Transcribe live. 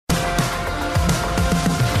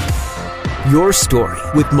Your Story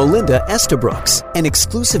with Melinda Estabrooks, an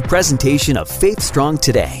exclusive presentation of Faith Strong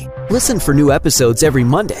Today. Listen for new episodes every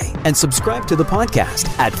Monday and subscribe to the podcast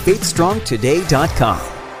at faithstrongtoday.com.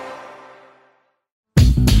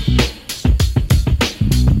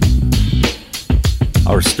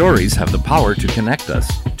 Our stories have the power to connect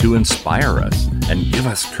us, to inspire us, and give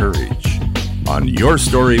us courage. On Your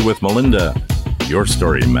Story with Melinda, your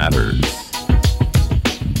story matters.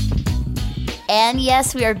 And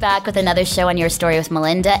yes, we are back with another show on Your Story with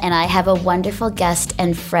Melinda, and I have a wonderful guest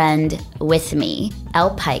and friend with me,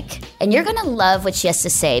 Elle Pike. And you're going to love what she has to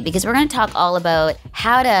say, because we're going to talk all about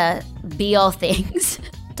how to be all things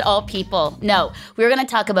to all people. No, we're going to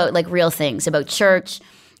talk about like real things, about church,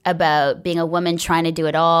 about being a woman trying to do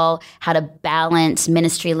it all, how to balance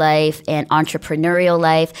ministry life and entrepreneurial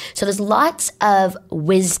life. So there's lots of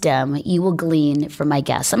wisdom you will glean from my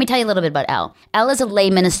guests. Let me tell you a little bit about Elle. Elle is a lay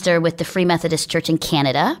minister with the Free Methodist Church in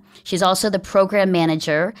Canada. She's also the program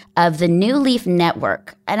manager of the New Leaf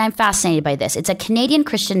Network. And I'm fascinated by this. It's a Canadian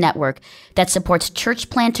Christian network that supports church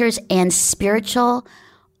planters and spiritual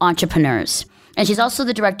entrepreneurs. And she's also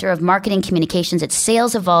the director of marketing communications at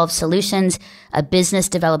Sales Evolve Solutions, a business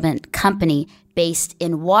development company based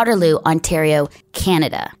in Waterloo, Ontario,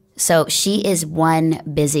 Canada. So she is one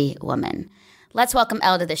busy woman. Let's welcome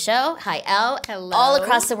Elle to the show. Hi, Elle. Hello. All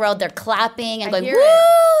across the world, they're clapping and going, woo!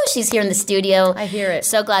 She's here in the studio. I hear it.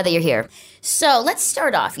 So glad that you're here. So let's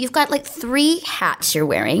start off. You've got like 3 hats you're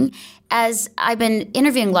wearing. As I've been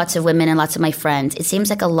interviewing lots of women and lots of my friends, it seems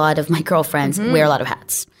like a lot of my girlfriends wear a lot of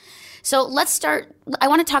hats. So let's start. I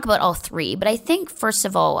want to talk about all 3, but I think, first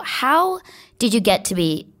of all, how did you get to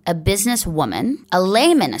be a businesswoman, a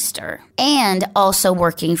lay minister, and also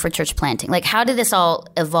working for church planting? Like, how did this all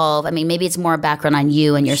evolve? I mean, maybe it's more background on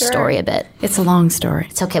you and your story a bit. It's a long story.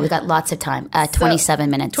 It's okay. We've got lots of time. 27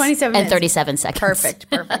 minutes. 27 minutes. And 37 seconds. Perfect.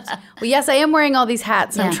 Well, yes, I am wearing all these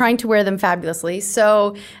hats. I'm trying to wear them fabulously.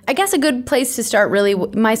 So I guess a good place to start, really,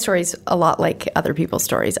 my story's a lot like other people's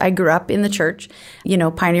stories. I grew up in the church,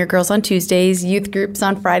 Pioneer Girls on Tuesdays, youth groups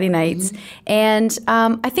on Friday nights. And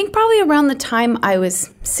I think probably around the time I was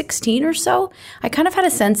 16 or so, I kind of had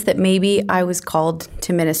a sense that maybe I was called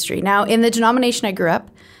to ministry. Now, in the denomination I grew up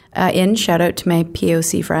in, shout out to my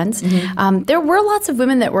POC friends, there were lots of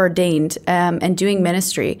women that were ordained and doing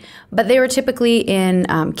ministry, but they were typically in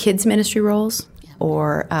kids ministry roles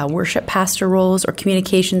or worship pastor roles or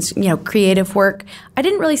communications, creative work. I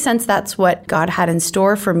didn't really sense that's what God had in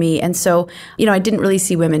store for me. And so, I didn't really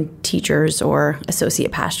see women teachers or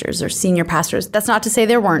associate pastors or senior pastors. That's not to say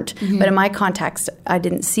there weren't, but in my context, I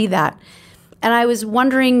didn't see that. And I was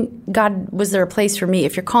wondering, God, was there a place for me?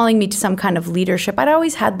 If you're calling me to some kind of leadership, I'd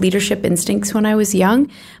always had leadership instincts when I was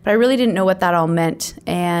young, but I really didn't know what that all meant.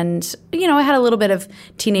 And, I had a little bit of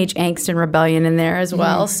teenage angst and rebellion in there as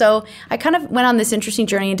well. So I kind of went on this interesting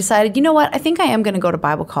journey and decided, you know what, I think I am going to go to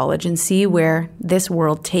Bible college and see where this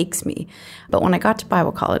world takes me. But when I got to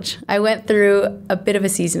Bible college, I went through a bit of a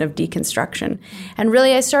season of deconstruction. And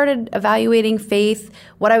really, I started evaluating faith,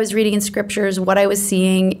 what I was reading in scriptures, what I was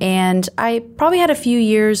seeing. And I probably had a few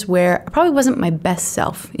years where I probably wasn't my best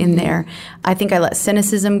self in there. I think I let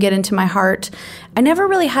cynicism get into my heart. I never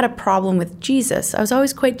really had a problem with Jesus. I was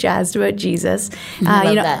always quite jazzed about Jesus.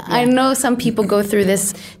 I know some people go through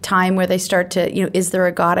this time where they start to, is there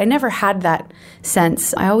a God? I never had that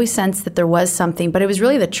sense. I always sensed that there was something, but it was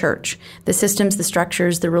really the church, the systems, the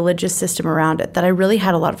structures, the religious system around it that I really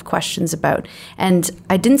had a lot of questions about. And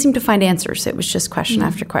I didn't seem to find answers. It was just question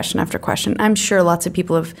after question after question. I'm sure lots of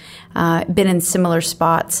people have been in similar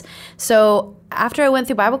spots. So after I went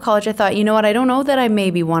through Bible college, I thought, you know what, I don't know that I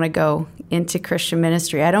maybe want to go into Christian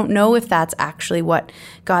ministry. I don't know if that's actually what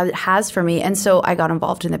God has for me. And so I got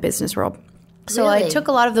involved in the business world. So I took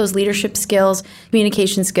a lot of those leadership skills,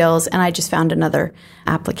 communication skills, and I just found another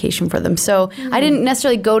application for them. So I didn't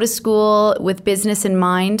necessarily go to school with business in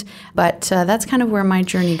mind, but that's kind of where my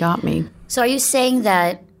journey got me. So are you saying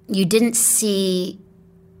that you didn't see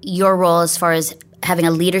your role as far as having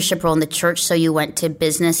a leadership role in the church, so you went to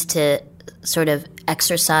business to sort of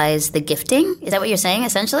exercise the gifting? Is that what you're saying,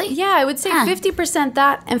 essentially? Yeah, I would say 50%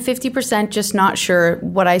 that and 50% just not sure.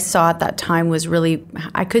 What I saw at that time was really,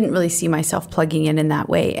 I couldn't really see myself plugging in that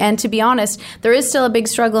way. And to be honest, there is still a big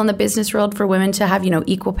struggle in the business world for women to have,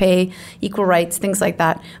 equal pay, equal rights, things like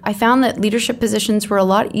that. I found that leadership positions were a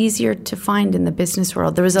lot easier to find in the business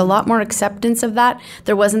world. There was a lot more acceptance of that.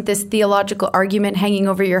 There wasn't this theological argument hanging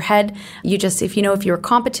over your head. You just, if you were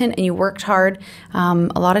competent and you worked hard,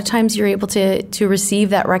 a lot of times you're able to receive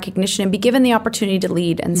that recognition and be given the opportunity to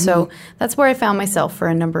lead. And so that's where I found myself for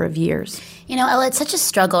a number of years. Ella, it's such a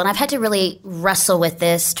struggle, and I've had to really wrestle with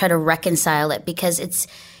this, try to reconcile it, because it's,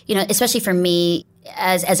 especially for me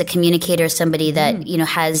as a communicator, somebody that,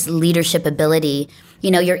 has leadership ability,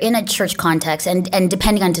 you're in a church context and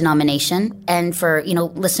depending on denomination, and for,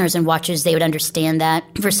 listeners and watchers, they would understand that.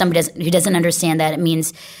 For somebody who doesn't understand that, it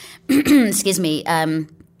means, excuse me,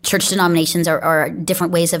 church denominations are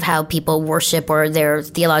different ways of how people worship or their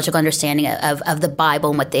theological understanding of the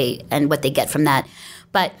Bible and what they get from that.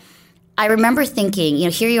 But I remember thinking,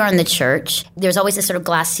 here you are in the church. There's always this sort of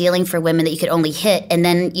glass ceiling for women that you could only hit. And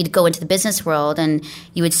then you'd go into the business world and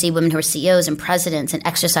you would see women who are CEOs and presidents and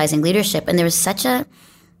exercising leadership. And there was such a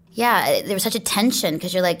tension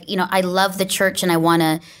because you're like, I love the church and I want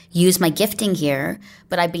to use my gifting here,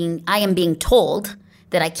 but I am being told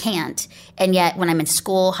that I can't. And yet when I'm in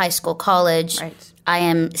school, high school, college, right, I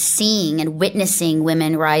am seeing and witnessing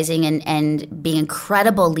women rising and being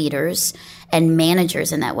incredible leaders and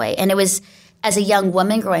managers in that way. And it was, as a young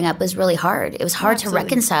woman growing up, it was really hard. It was hard to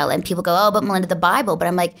reconcile. And people go, oh, but Melinda, the Bible. But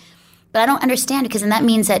I'm like, but I don't understand, because then that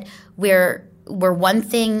means that we're one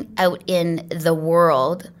thing out in the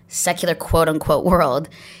world, secular quote unquote world,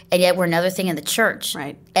 and yet we're another thing in the church.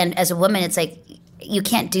 Right. And as a woman, it's like, you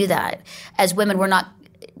can't do that. As women, we're not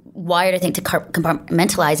wired, I think, to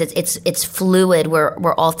compartmentalize. It's fluid.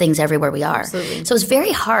 We're all things everywhere we are. Absolutely. So it's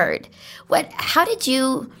very hard. How did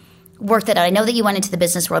you work that out? I know that you went into the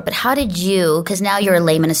business world, but how did you, because now you're a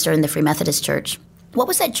lay minister in the Free Methodist Church, what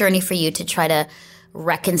was that journey for you to try to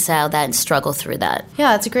reconcile that and struggle through that?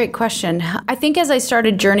 Yeah, that's a great question. I think as I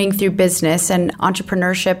started journeying through business and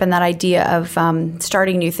entrepreneurship and that idea of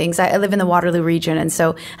starting new things, I live in the Waterloo region, and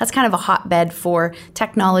so that's kind of a hotbed for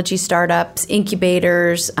technology startups,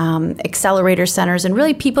 incubators, accelerator centers, and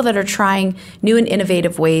really people that are trying new and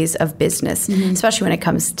innovative ways of business, especially when it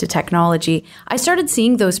comes to technology. I started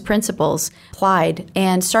seeing those principles applied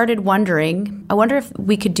and started wondering, I wonder if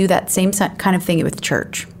we could do that same kind of thing with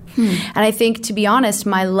church. And I think, to be honest,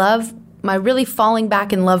 my really falling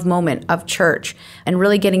back in love moment of church and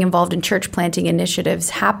really getting involved in church planting initiatives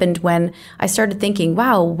happened when I started thinking,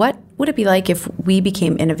 wow, what would it be like if we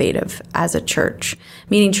became innovative as a church,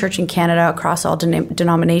 meaning church in Canada across all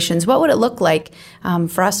denominations? What would it look like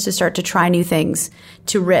for us to start to try new things,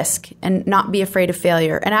 to risk and not be afraid of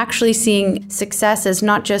failure, and actually seeing success as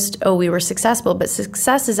not just, oh, we were successful, but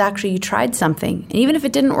success is actually you tried something. And even if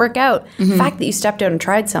it didn't work out, the fact that you stepped out and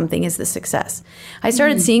tried something is the success. I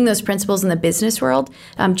started seeing those principles in the business world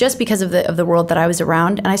just because of the world that I was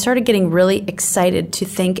around. And I started getting really excited to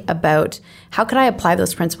think about how could I apply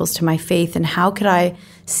those principles to my faith, and how could I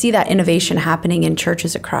see that innovation happening in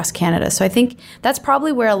churches across Canada. So I think that's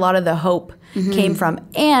probably where a lot of the hope came from.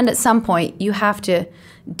 And at some point, you have to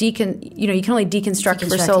you can only deconstruct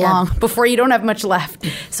for so long before you don't have much left.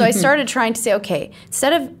 So I started trying to say, okay,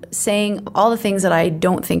 instead of saying all the things that I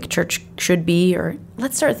don't think church should be, or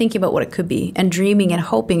let's start thinking about what it could be and dreaming and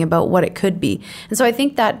hoping about what it could be. And so I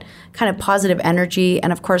think that kind of positive energy,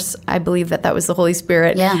 and of course, I believe that was the Holy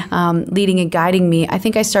Spirit leading and guiding me. I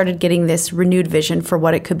think I started getting this renewed vision for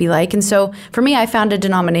what it could be like. And so for me, I found a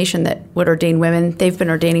denomination that would ordain women. They've been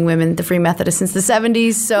ordaining women, the Free Methodists, since the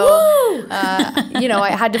 70s. So,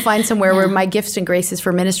 I had to find somewhere where my gifts and graces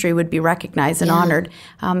for ministry would be recognized and honored.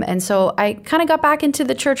 And so I kind of got back into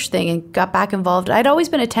the church thing and got back involved. I'd always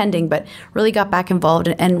been attending, but really got back involved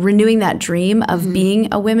and renewing that dream of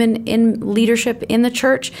being a woman in leadership in the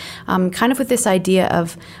church, kind of with this idea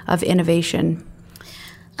of innovation.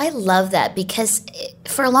 I love that, because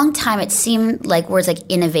for a long time it seemed like words like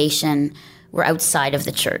innovation were outside of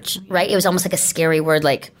the church, right? It was almost like a scary word,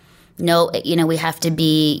 like, no, we have to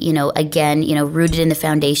be, again, rooted in the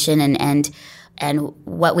foundation and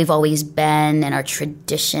what we've always been and our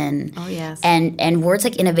tradition. Oh, yes. And words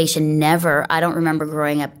like innovation I don't remember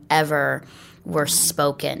growing up ever were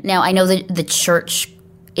spoken. Now, I know that the church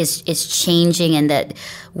is changing, and that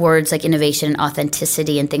words like innovation and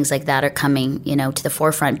authenticity and things like that are coming, to the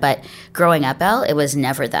forefront. But growing up, it was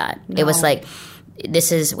never that. No. It was like,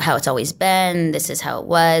 this is how it's always been. This is how it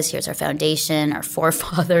was. Here's our foundation, our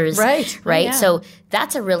forefathers. Right. Yeah. So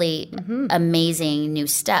that's a really amazing new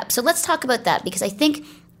step. So let's talk about that, because I think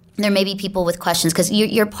there may be people with questions, because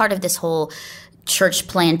you're part of this whole church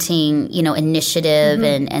planting, initiative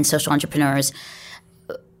and social entrepreneurs.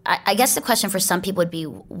 I guess the question for some people would be,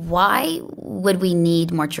 why would we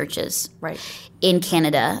need more churches in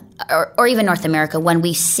Canada or even North America when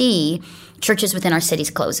we see churches within our cities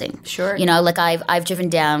closing? Sure. Like I've driven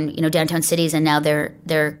down, downtown cities, and now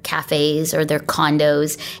they're cafes or they're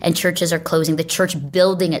condos, and churches are closing. The church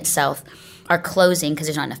building itself are closing because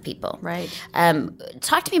there's not enough people. Right.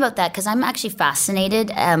 Talk to me about that, because I'm actually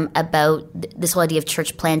fascinated about this whole idea of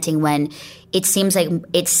church planting when it seems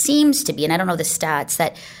to be, and I don't know the stats,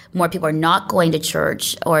 that more people are not going to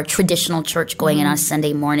church or traditional church going in on a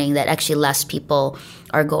Sunday morning, that actually less people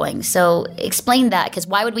are going. So explain that, because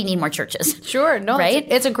why would we need more churches? Sure. No, right?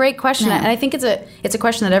 It's a great question. Yeah. And I think it's a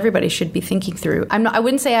question that everybody should be thinking through. I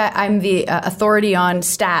wouldn't say I'm the authority on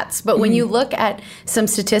stats, but when you look at some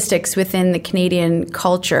statistics within the Canadian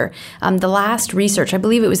culture, the last research, I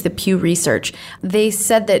believe it was the Pew Research, they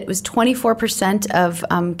said that it was 24% of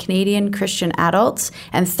Canadian Christian adults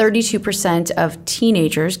and 32% of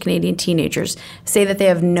teenagers, Canadian teenagers, say that they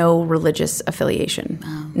have no religious affiliation,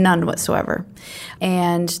 none whatsoever.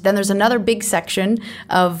 And then there's another big section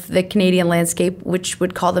of the Canadian landscape which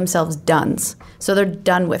would call themselves dones. So they're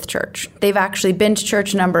done with church. They've actually been to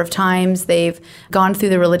church a number of times. They've gone through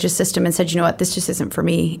the religious system and said, you know what, this just isn't for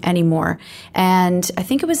me anymore. And I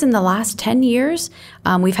think it was in the last 10 years,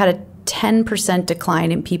 we've had a 10%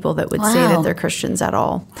 decline in people that would say that they're Christians at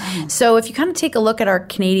all. Wow. So if you kind of take a look at our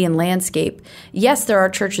Canadian landscape, yes, there are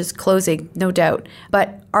churches closing, no doubt.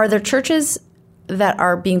 But are there churches that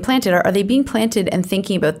are being planted? Are they being planted and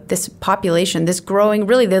thinking about this population, this growing,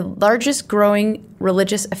 really the largest growing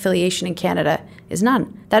religious affiliation in Canada is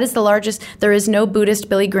none. That is the largest. There is no Buddhist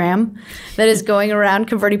Billy Graham that is going around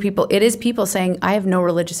converting people. It is people saying, I have no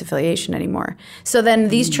religious affiliation anymore. So then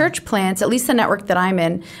these church plants, at least the network that I'm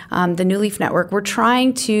in, the New Leaf Network, we're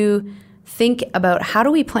trying to think about how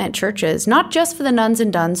do we plant churches, not just for the nuns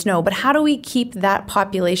and dones, no, but how do we keep that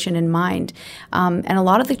population in mind? And a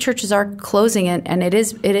lot of the churches are closing, and it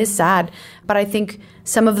is sad. But I think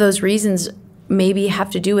some of those reasons maybe have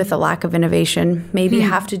to do with a lack of innovation, maybe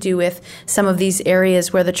have to do with some of these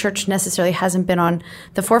areas where the church necessarily hasn't been on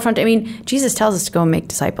the forefront. I mean, Jesus tells us to go and make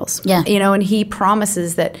disciples. Yeah. And he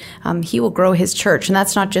promises that he will grow his church. And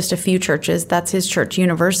that's not just a few churches, that's his church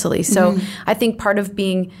universally. So I think part of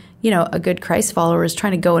being a good Christ follower is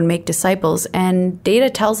trying to go and make disciples. And data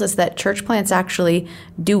tells us that church plants actually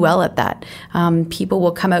do well at that. People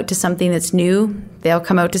will come out to something that's new. They'll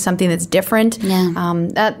come out to something that's different.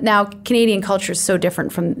 Yeah. Now, Canadian culture is so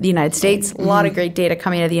different from the United States. A lot of great data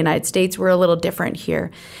coming out of the United States. We're a little different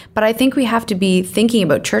here. But I think we have to be thinking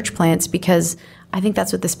about church plants because I think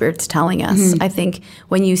that's what the Spirit's telling us. I think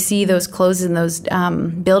when you see those closes and those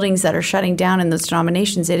buildings that are shutting down in those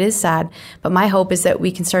denominations, it is sad. But my hope is that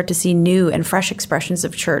we can start to see new and fresh expressions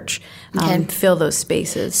of church fill those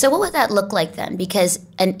spaces. So what would that look like then? Because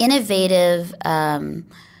an innovative,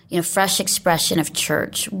 fresh expression of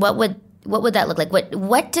church, what would that look like?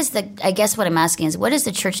 What does I guess what I'm asking is, what does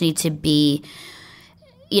the church need to be?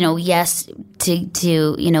 Yes, to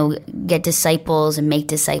get disciples and make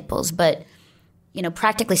disciples, but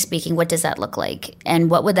practically speaking, what does that look like? And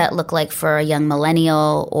what would that look like for a young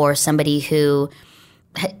millennial or somebody who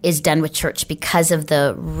is done with church because of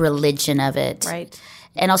the religion of it? Right.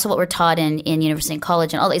 And also what we're taught in university and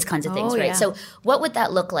college and all these kinds of things, right? Yeah. So what would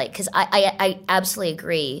that look like? Because I absolutely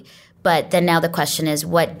agree. But then now the question is,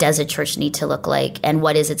 what does a church need to look like? And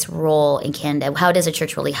what is its role in Canada? How does a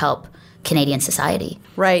church really help Canadian society?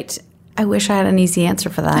 Right. I wish I had an easy answer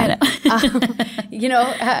for that.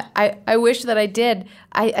 I wish that I did.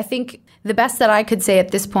 I think the best that I could say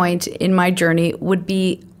at this point in my journey would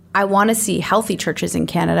be, I want to see healthy churches in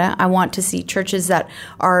Canada. I want to see churches that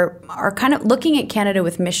are kind of looking at Canada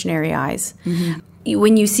with missionary eyes.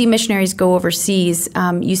 When you see missionaries go overseas,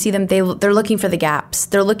 you see them, they're looking for the gaps.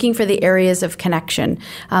 They're looking for the areas of connection.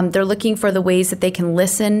 They're looking for the ways that they can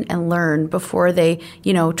listen and learn before they,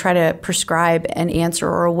 try to prescribe an answer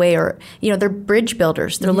or a way, or, they're bridge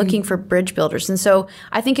builders. They're looking for bridge builders. And so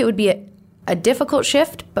I think it would be a difficult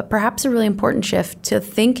shift, but perhaps a really important shift to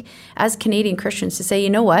think as Canadian Christians to say, you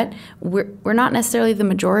know what, we're not necessarily the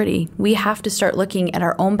majority. We have to start looking at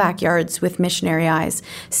our own backyards with missionary eyes,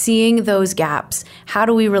 seeing those gaps. How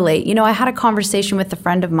do we relate? I had a conversation with a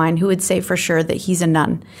friend of mine who would say for sure that he's a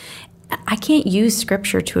nun. I can't use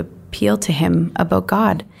scripture to appeal to him about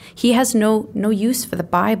God. He has no use for the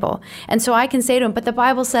Bible. And so I can say to him, but the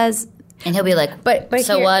Bible says... And he'll be like, but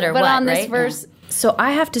so here, what or but what, on this right? verse... Yeah. So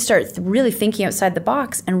I have to start really thinking outside the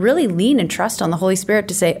box and really lean and trust on the Holy Spirit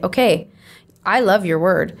to say, okay, I love your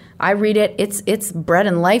word. I read it. It's bread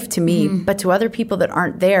and life to me. But to other people that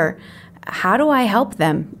aren't there, how do I help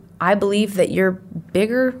them? I believe that you're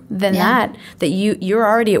bigger than that you're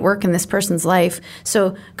already at work in this person's life.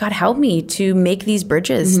 So God, help me to make these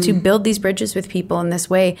bridges, to build these bridges with people in this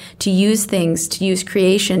way, to use things, to use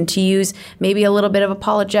creation, to use maybe a little bit of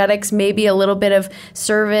apologetics, maybe a little bit of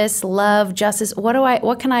service, love, justice. What do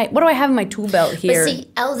I have in my tool belt here?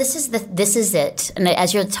 But see, this is it. And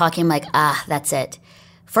as you're talking, I'm like, that's it.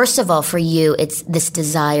 First of all, for you, it's this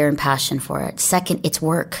desire and passion for it. Second, it's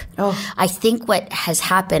work. I think what has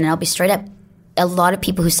happened, and I'll be straight up, a lot of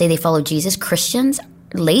people who say they follow Jesus, Christians,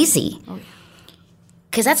 are lazy. Oh, yeah.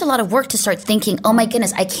 Because that's a lot of work to start thinking, oh my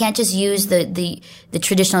goodness, I can't just use the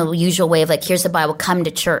traditional, usual way of like, here's the Bible, come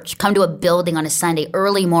to church, come to a building on a Sunday,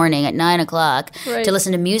 early morning at 9 o'clock to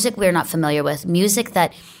listen to music we're not familiar with, music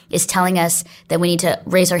that is telling us that we need to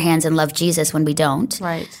raise our hands and love Jesus when we don't.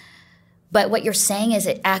 Right. But what you're saying is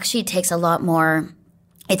it actually takes a lot more,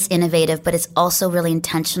 it's innovative, but it's also really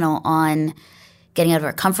intentional on getting out of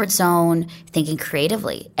our comfort zone, thinking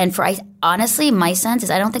creatively. And honestly, my sense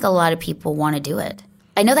is I don't think a lot of people want to do it.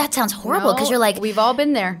 I know that sounds horrible because you're like... We've all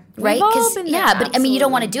been there. Right? We've all been there. Yeah, but I mean, you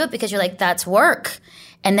don't want to do it because you're like, that's work.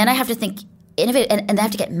 And then I have to think, innovate, and I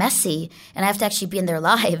have to get messy, and I have to actually be in their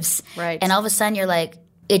lives. Right. And all of a sudden you're like,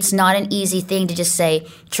 it's not an easy thing to just say,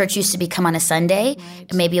 church used to be come on a Sunday,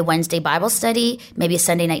 and maybe a Wednesday Bible study, maybe a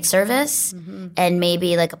Sunday night service, and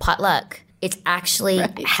maybe like a potluck. It's actually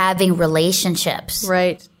having relationships.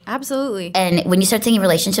 Right. Absolutely. And when you start thinking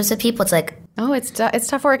relationships with people, it's like... Oh, it's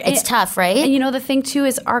tough work. It's tough, right? And, the thing, too,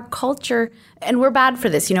 is our culture, and we're bad for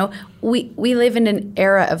this, we live in an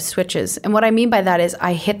era of switches. And what I mean by that is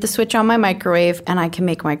I hit the switch on my microwave, and I can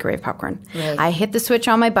make microwave popcorn. Right. I hit the switch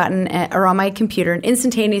on my button or on my computer, and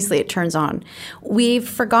instantaneously it turns on. We've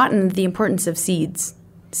forgotten the importance of seeds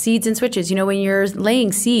and switches. When you're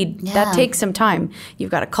laying seed, that takes some time.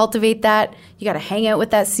 You've got to cultivate that. You got to hang out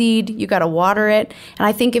with that seed. You got to water it. And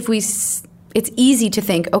I think it's easy to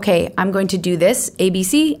think, okay, I'm going to do this,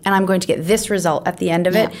 ABC, and I'm going to get this result at the end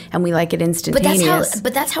of it, and we like it instantaneous.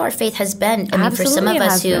 But that's how our faith has been. I mean, for some of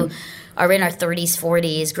us who are in our 30s,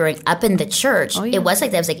 40s, growing up in the church, it was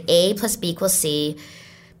like that. It was like A plus B equals C,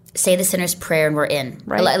 say the sinner's prayer, and we're in.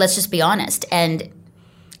 Right. Let's just be honest. And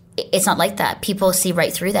it's not like that. People see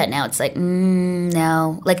right through that now. It's like,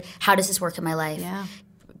 no. Like, how does this work in my life? Yeah.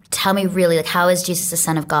 Tell me really, like, how is Jesus the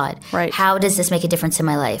Son of God? Right. How does this make a difference in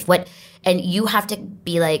my life? And you have to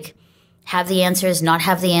be like, have the answers, not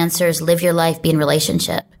have the answers, live your life, be in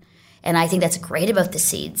relationship. And I think that's great about the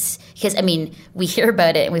seeds. Because, I mean, we hear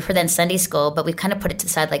about it, and we've heard that in Sunday school, but we've kind of put it to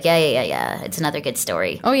the side like, yeah, it's another good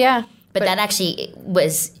story. Oh, yeah. But that actually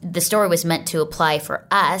the story was meant to apply for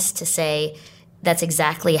us to say, that's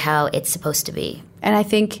exactly how it's supposed to be. And I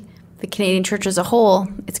think the Canadian church as a whole,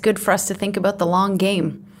 it's good for us to think about the long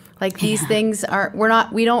game. Like these things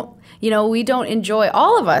we don't enjoy,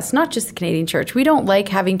 all of us, not just the Canadian church. We don't like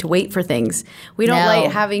having to wait for things. We don't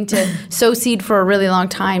like having to sow seed for a really long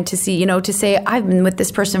time to see, to say, I've been with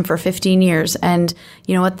this person for 15 years and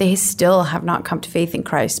you know what, they still have not come to faith in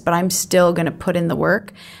Christ, but I'm still going to put in the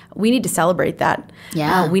work. We need to celebrate that.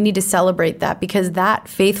 Yeah. We need to celebrate that because that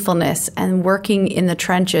faithfulness and working in the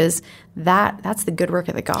trenches, that's the good work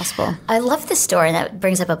of the gospel. I love this story, and that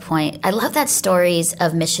brings up a point. I love that stories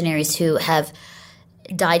of missionaries who have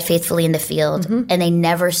died faithfully in the field, and they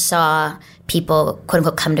never saw people, quote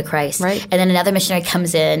unquote, come to Christ. Right. And then another missionary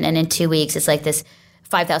comes in, and in 2 weeks, it's like this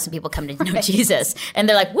 5,000 people come to know Jesus. And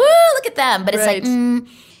they're like, woo, look at them. But it's like,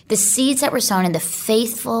 the seeds that were sown in the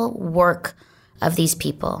faithful work of these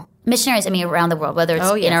people. Missionaries, I mean, around the world, whether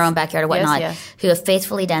it's in our own backyard or whatnot, who have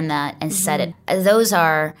faithfully done that and said it. Those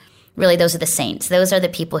are the saints. Those are the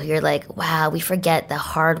people who you're like, wow, we forget the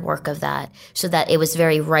hard work of that so that it was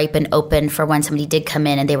very ripe and open for when somebody did come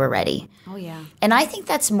in and they were ready. Oh, yeah. And I think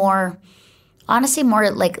that's honestly more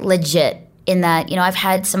like legit in that, I've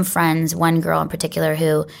had some friends, one girl in particular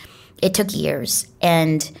who it took years,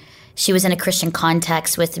 and she was in a Christian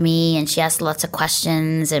context with me, and she asked lots of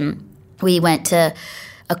questions, and we went to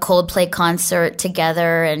a Coldplay concert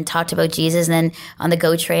together and talked about Jesus, and then on the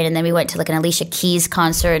GO train, and then we went to like an Alicia Keys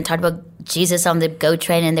concert and talked about Jesus on the GO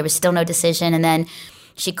train, and there was still no decision. And then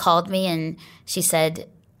she called me and she said,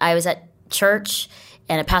 I was at church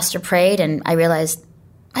and a pastor prayed, and I realized,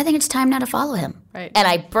 I think it's time now to follow him. Right. And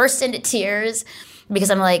I burst into tears because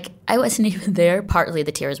I'm like, I wasn't even there. Partly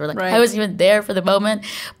the tears were like, I wasn't even there for the moment.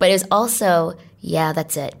 But it was also, yeah,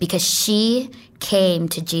 that's it. Because she came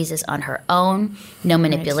to Jesus on her own, no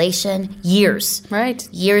manipulation, years. Right.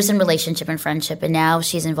 Years in relationship and friendship. And now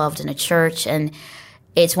she's involved in a church. And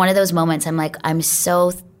it's one of those moments I'm like, I'm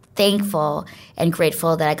so thankful and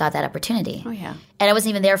grateful that I got that opportunity. Oh, yeah. And I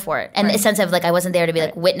wasn't even there for it. And the sense of like I wasn't there to be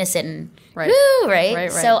like witness it and woo,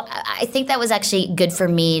 right? So I think that was actually good for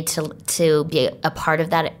me to be a part of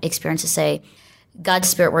that experience, to say God's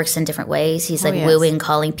Spirit works in different ways. He's like wooing,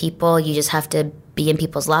 calling people. You just have to be in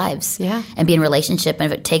people's lives and be in relationship.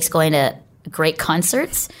 And if it takes going to great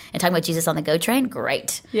concerts and talking about Jesus on the GO train,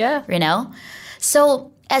 great. Yeah.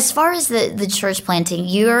 So As far as the church planting,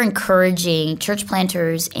 you're encouraging church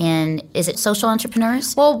planters and is it social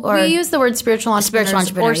entrepreneurs? Well, we use the word spiritual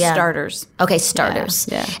entrepreneurs or starters. Okay, starters.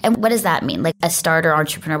 Yeah. And what does that mean? Like a starter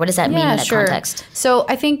entrepreneur, what does that mean in that context? So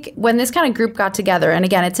I think when this kind of group got together, and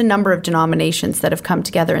again, it's a number of denominations that have come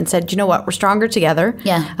together and said, you know what, we're stronger together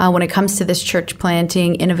when it comes to this church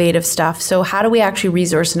planting, innovative stuff. So how do we actually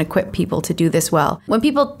resource and equip people to do this well? When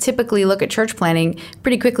people typically look at church planting,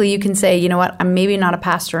 pretty quickly you can say, you know what, I'm maybe not a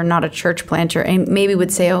pastor and not a church planter, and maybe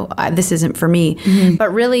would say, oh, this isn't for me. Mm-hmm.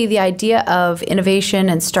 But really the idea of innovation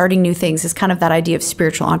and starting new things is kind of that idea of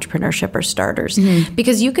spiritual entrepreneurship or starters. Mm-hmm.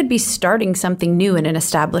 Because you could be starting something new in an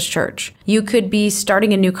established church. You could be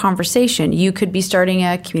starting a new conversation. You could be starting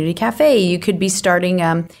a community cafe. You could be starting,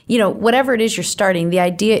 whatever it is you're starting. The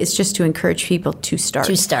idea is just to encourage people to start.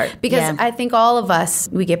 Because I think all of us,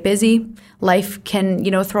 we get busy. Life can,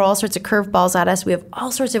 throw all sorts of curveballs at us. We have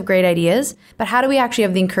all sorts of great ideas, but how do we actually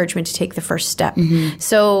have the encouragement to take the first step? Mm-hmm.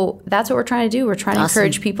 So that's what we're trying to do. We're trying to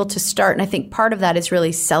encourage people to start. And I think part of that is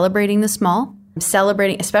really celebrating the small.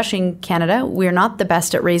 Celebrating, especially in Canada, we're not the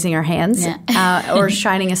best at raising our hands or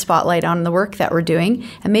shining a spotlight on the work that we're doing.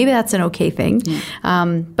 And maybe that's an okay thing.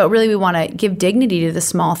 Yeah. But really, we want to give dignity to the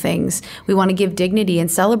small things. We want to give dignity and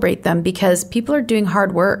celebrate them because people are doing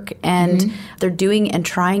hard work and they're doing and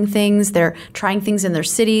trying things. They're trying things in their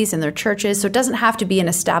cities and their churches. So it doesn't have to be an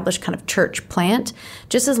established kind of church plant,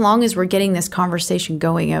 just as long as we're getting this conversation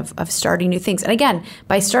going of starting new things. And again,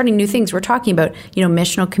 by starting new things, we're talking about,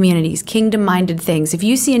 missional communities, kingdom-minded things. If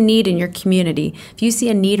you see a need in your community, if you see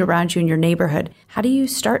a need around you in your neighborhood, how do you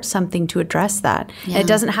start something to address that? Yeah. And it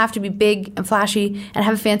doesn't have to be big and flashy and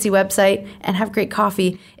have a fancy website and have great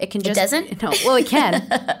coffee. It can just... It doesn't? No, well, it can.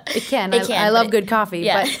 It can. I love good coffee.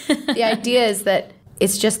 Yeah. But the idea is that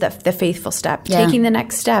it's just the faithful step, taking the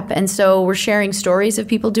next step. And so we're sharing stories of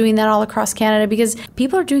people doing that all across Canada because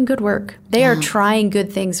people are doing good work. They are trying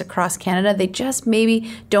good things across Canada. They just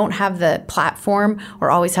maybe don't have the platform or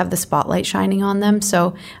always have the spotlight shining on them.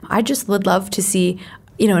 So I just would love to see,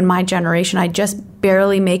 in my generation, I just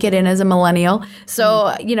barely make it in as a millennial.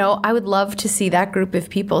 So, I would love to see that group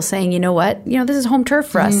of people saying, you know what, this is home turf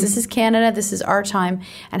for us. This is Canada. This is our time.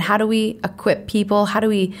 And how do we equip people? How do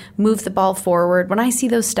we move the ball forward? When I see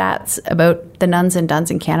those stats about the nuns and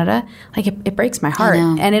duns in Canada, it breaks my heart.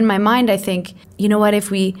 And in my mind, I think, you know what,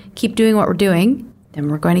 if we keep doing what we're doing, then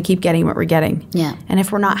we're going to keep getting what we're getting. Yeah. And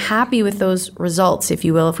if we're not happy with those results, if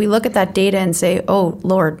you will, if we look at that data and say, oh,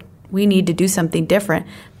 Lord, we need to do something different,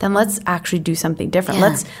 then let's actually do something different.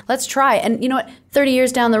 Yeah. Let's try. And you know what? 30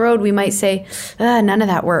 years down the road, we might say, none of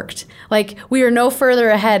that worked. We are no further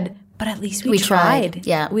ahead, but at least we tried.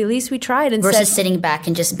 Yeah. At least we tried. And versus sitting back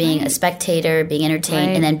and just being a spectator, being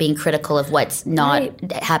entertained, and then being critical of what's not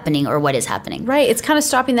happening or what is happening. Right. It's kind of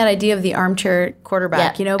stopping that idea of the armchair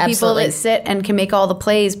quarterback. People that sit and can make all the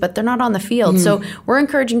plays, but they're not on the field. Mm-hmm. So we're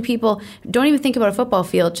encouraging people, don't even think about a football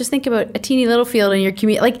field. Just think about a teeny little field in your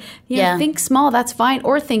community. Think small, that's fine.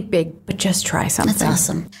 Or think big, but just try something. That's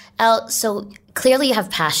awesome. Elle, so clearly you have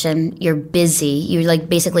passion. You're busy. You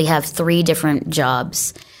basically have 3 different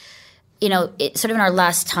jobs. Sort of in our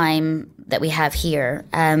last time that we have here,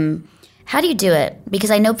 how do you do it?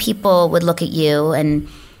 Because I know people would look at you and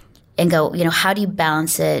go, how do you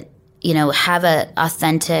balance it? Have a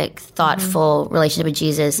authentic, thoughtful relationship with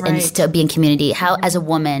Jesus and still be in community. How, as a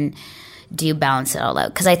woman, do you balance it all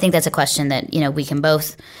out? Because I think that's a question that, we can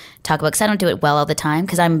both talk about. Because I don't do it well all the time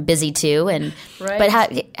because I'm busy too. But how,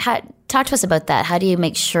 talk to us about that. How do you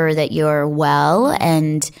make sure that you're well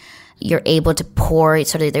and you're able to pour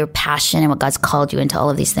sort of their passion and what God's called you into all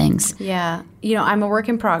of these things? Yeah. I'm a work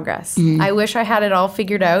in progress. Mm-hmm. I wish I had it all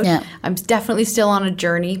figured out. Yeah. I'm definitely still on a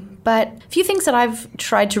journey. But a few things that I've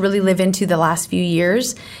tried to really live into the last few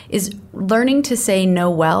years is learning to say no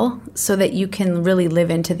well so that you can really live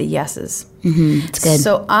into the yeses. Mm-hmm. It's good.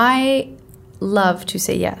 So I love to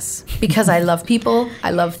say yes because I love people.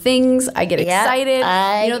 I love things. I get excited.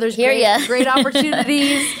 There's great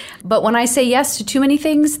opportunities. But when I say yes to too many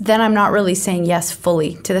things, then I'm not really saying yes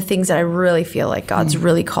fully to the things that I really feel like God's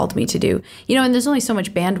really called me to do. And there's only so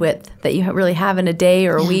much bandwidth that you really have in a day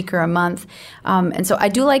or a week or a month. And so I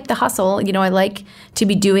do like the hustle. I like to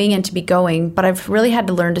be doing and to be going. But I've really had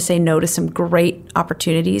to learn to say no to some great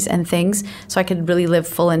opportunities and things so I could really live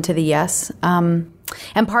full into the yes.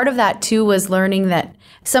 And part of that, too, was learning that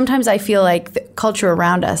sometimes I feel like the culture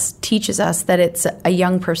around us teaches us that it's a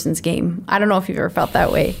young person's game. I don't know if you've ever felt that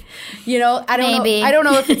way. I don't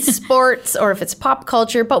know if it's sports or if it's pop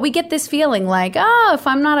culture, but we get this feeling like, if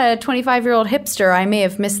I'm not a 25-year-old hipster, I may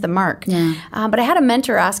have missed the mark. Yeah. But I had a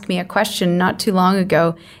mentor ask me a question not too long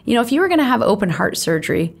ago. If you were going to have open heart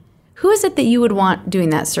surgery, who is it that you would want doing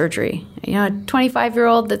that surgery? You know, a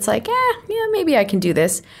 25-year-old that's like, maybe I can do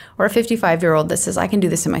this. Or a 55-year-old that says, I can do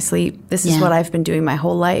this in my sleep. This is what I've been doing my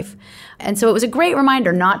whole life. And so it was a great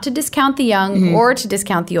reminder not to discount the young or to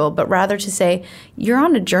discount the old, but rather to say, you're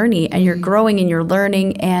on a journey and you're growing and you're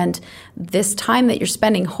learning. And this time that you're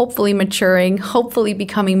spending, hopefully maturing, hopefully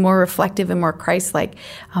becoming more reflective and more Christ-like,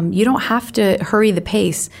 you don't have to hurry the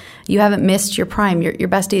pace. You haven't missed your prime. Your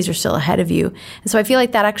best days are still ahead of you. And so I feel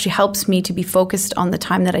like that actually helps me to be focused on the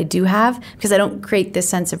time that I do have, because I don't create this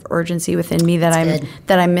sense of urgency within me that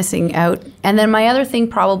I'm missing out. And then my other thing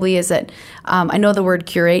probably is that I know the word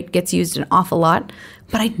curate gets used an awful lot,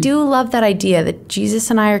 but I do love that idea that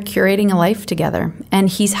Jesus and I are curating a life together, and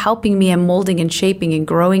he's helping me and molding and shaping and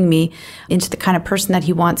growing me into the kind of person that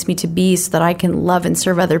he wants me to be so that I can love and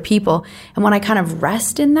serve other people. And when I kind of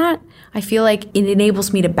rest in that, I feel like it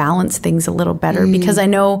enables me to balance things a little better because I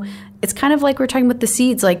know it's kind of like we're talking about the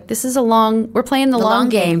seeds. Like this is we're playing the long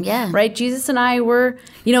game, right? Jesus and I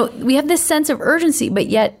we have this sense of urgency, but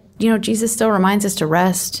yet, Jesus still reminds us to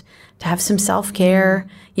rest, to have some self-care.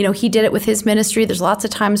 He did it with his ministry. There's lots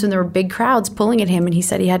of times when there were big crowds pulling at him and he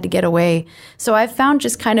said he had to get away. So I've found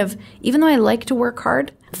just kind of, even though I like to work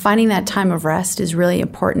hard, finding that time of rest is really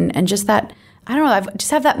important. And just that, I don't know, I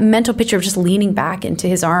just have that mental picture of just leaning back into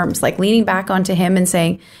his arms, like leaning back onto him and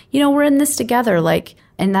saying, we're in this together. Like,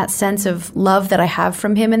 and that sense of love that I have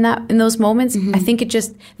from him in those moments, I think it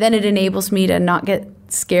enables me to not get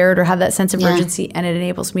scared or have that sense of urgency, and it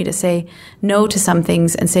enables me to say no to some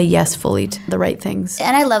things and say yes fully to the right things.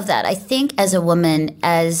 And I love that. I think as a woman,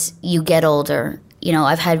 as you get older,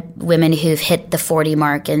 I've had women who've hit the 40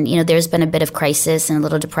 mark and, there's been a bit of crisis and a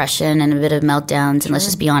little depression and a bit of meltdowns. And let's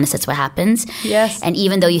just be honest, that's what happens. Yes. And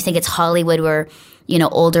even though you think it's Hollywood where,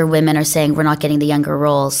 older women are saying we're not getting the younger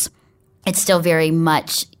roles, it still very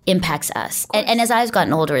much impacts us. And as I've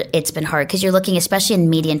gotten older, it's been hard because you're looking, especially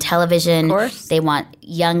in media and television, of course. They want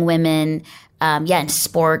young women, in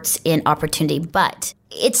sports, in opportunity. But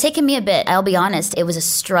it's taken me a bit. I'll be honest. It was a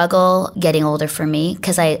struggle getting older for me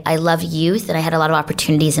because I love youth and I had a lot of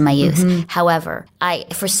opportunities in my youth. However,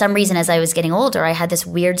 for some reason, as I was getting older, I had this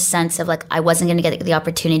weird sense of like I wasn't going to get the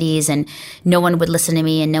opportunities and no one would listen to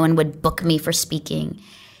me and no one would book me for speaking.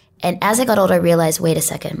 And as I got older, I realized, wait a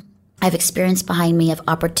second. I have experience behind me of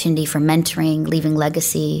opportunity for mentoring, leaving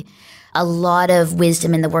legacy, a lot of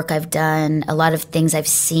wisdom in the work I've done, a lot of things I've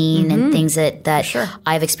seen and things that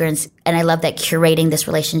I've experienced. And I love that curating this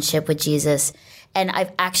relationship with Jesus. And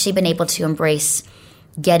I've actually been able to embrace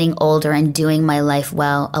getting older and doing my life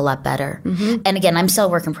well a lot better. And again, I'm still a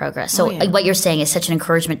work in progress. So what you're saying is such an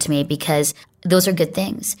encouragement to me because those are good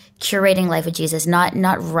things. Curating life with Jesus, not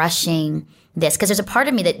rushing this. Because there's a part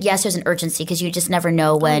of me that, yes, there's an urgency because you just never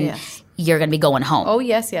know when you're going to be going home. Oh,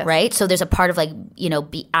 yes. Right? So there's a part of like,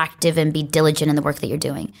 be active and be diligent in the work that you're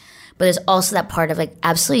doing. But there's also that part of like,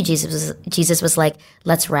 absolutely, Jesus was like,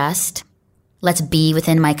 let's rest. Let's be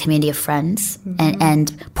within my community of friends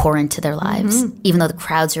and pour into their lives, even though the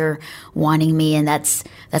crowds are wanting me and that's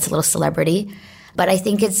a little celebrity. But I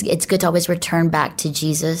think it's good to always return back to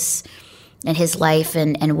Jesus and his life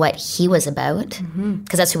and what he was about,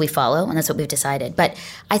 because that's who we follow and that's what we've decided. But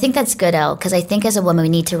I think that's good, Elle, because I think as a woman we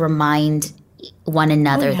need to remind one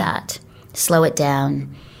another that. Slow it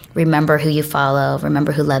down. Remember who you follow.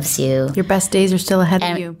 Remember who loves you. Your best days are still ahead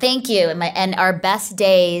of you. Thank you. And our best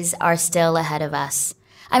days are still ahead of us.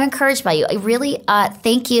 I'm encouraged by you. I really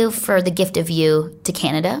thank you for the gift of you to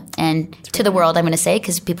Canada and to the world, I'm going to say,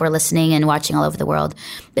 because people are listening and watching all over the world.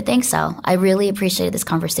 But thanks, Elle. I really appreciated this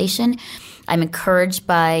conversation. I'm encouraged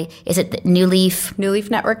by, is it the New Leaf?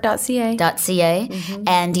 NewLeafNetwork.ca.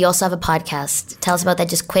 And you also have a podcast. Tell us about that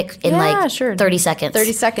just quick in 30 seconds.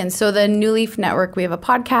 30 seconds. So the New Leaf Network, we have a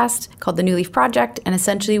podcast called The New Leaf Project. And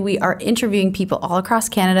essentially we are interviewing people all across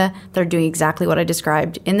Canada that are doing exactly what I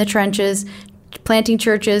described in the trenches, planting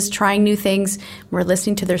churches, trying new things. We're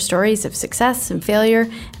listening to their stories of success and failure,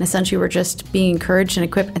 and essentially we're just being encouraged and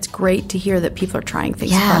equipped. It's great to hear that people are trying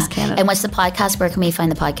things across Canada. And what's the podcast? Where can we find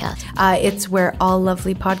the podcast? It's where all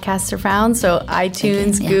lovely podcasts are found, so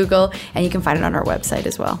iTunes, Google, and you can find it on our website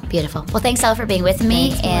as well. Beautiful. Well, thanks, Elle, for being with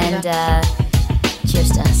me, and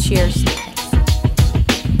cheers to us. Cheers.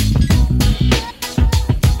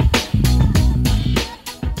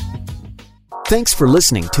 Thanks for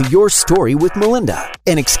listening to Your Story with Melinda,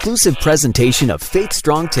 an exclusive presentation of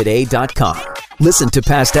faithstrongtoday.com. Listen to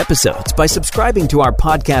past episodes by subscribing to our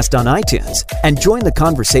podcast on iTunes and join the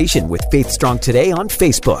conversation with Faith Strong Today on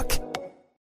Facebook.